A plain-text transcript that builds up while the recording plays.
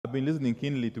I've been listening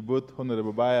keenly to both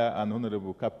Honorable Baya and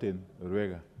Honorable Captain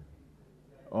Ruega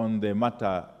on the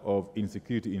matter of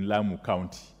insecurity in Lamu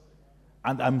County.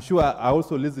 And I'm sure I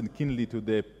also listened keenly to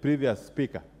the previous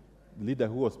speaker, the leader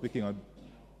who was speaking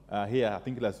here, I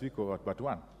think last week or part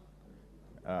one,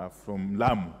 from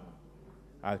Lamu.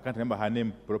 I can't remember her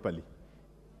name properly.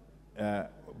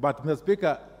 But Mr.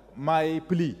 Speaker, my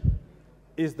plea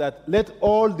is that let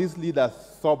all these leaders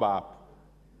sober up.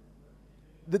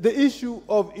 The issue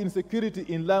of insecurity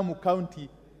in Lamu County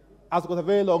has got a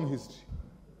very long history.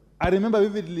 I remember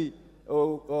vividly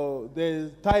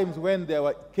the times when there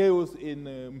were chaos in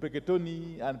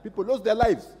Mpeketoni and people lost their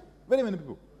lives, very many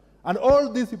people. And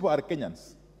all these people are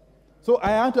Kenyans. So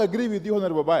I have to agree with you,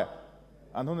 Honorable Baya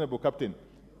and Honorable Captain,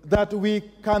 that we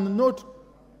cannot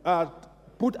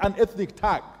put an ethnic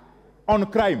tag on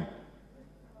crime.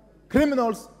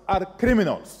 Criminals are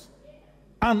criminals.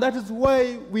 And that is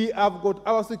why we have got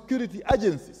our security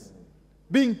agencies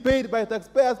being paid by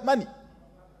taxpayers' money.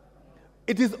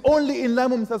 It is only in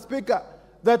Lamu, Mr. Speaker,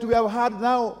 that we have had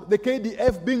now the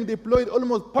KDF being deployed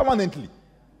almost permanently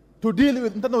to deal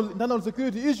with internal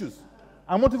security issues.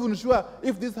 I'm not even sure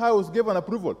if this House gave an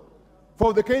approval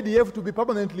for the KDF to be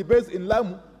permanently based in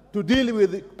Lamu to deal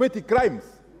with petty crimes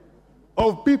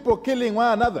of people killing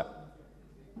one another.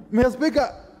 Mr.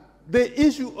 Speaker, the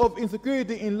issue of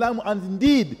insecurity in Lamu, and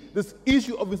indeed this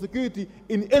issue of insecurity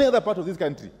in any other part of this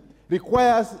country,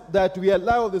 requires that we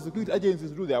allow the security agencies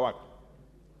to do their work.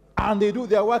 And they do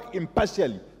their work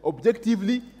impartially,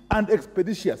 objectively, and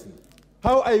expeditiously.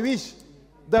 How I wish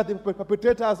that the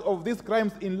perpetrators of these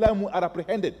crimes in Lamu are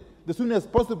apprehended as soon as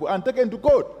possible and taken to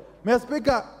court. Mr.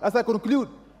 Speaker, as I conclude,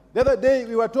 the other day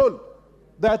we were told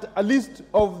that a list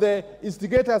of the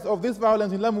instigators of this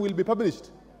violence in Lamu will be published.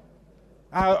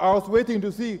 I was waiting to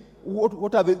see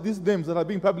what are these names that are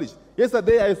being published.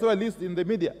 Yesterday, I saw a list in the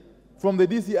media from the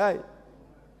DCI.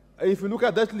 If you look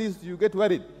at that list, you get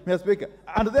worried, Mr. Speaker.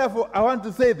 And therefore, I want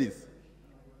to say this.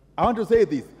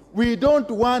 We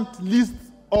don't want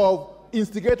lists of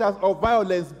instigators of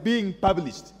violence being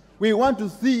published. We want to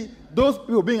see those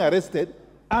people being arrested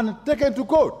and taken to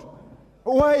court.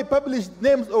 Why publish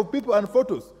names of people and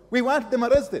photos? We want them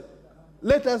arrested.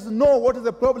 Let us know what is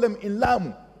the problem in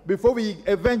Lamu before we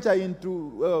venture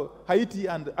into Haiti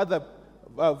and other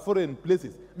foreign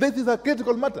places. This is a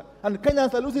critical matter, and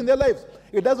Kenyans are losing their lives.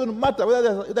 It doesn't matter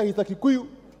whether he's a Kikuyu,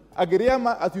 a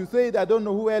Giriama, as you said, I don't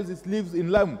know who else lives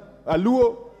in Lamu, a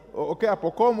Luo, okay, a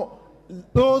Pokomo.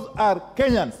 Those are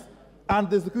Kenyans, and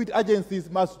the security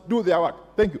agencies must do their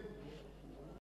work. Thank you.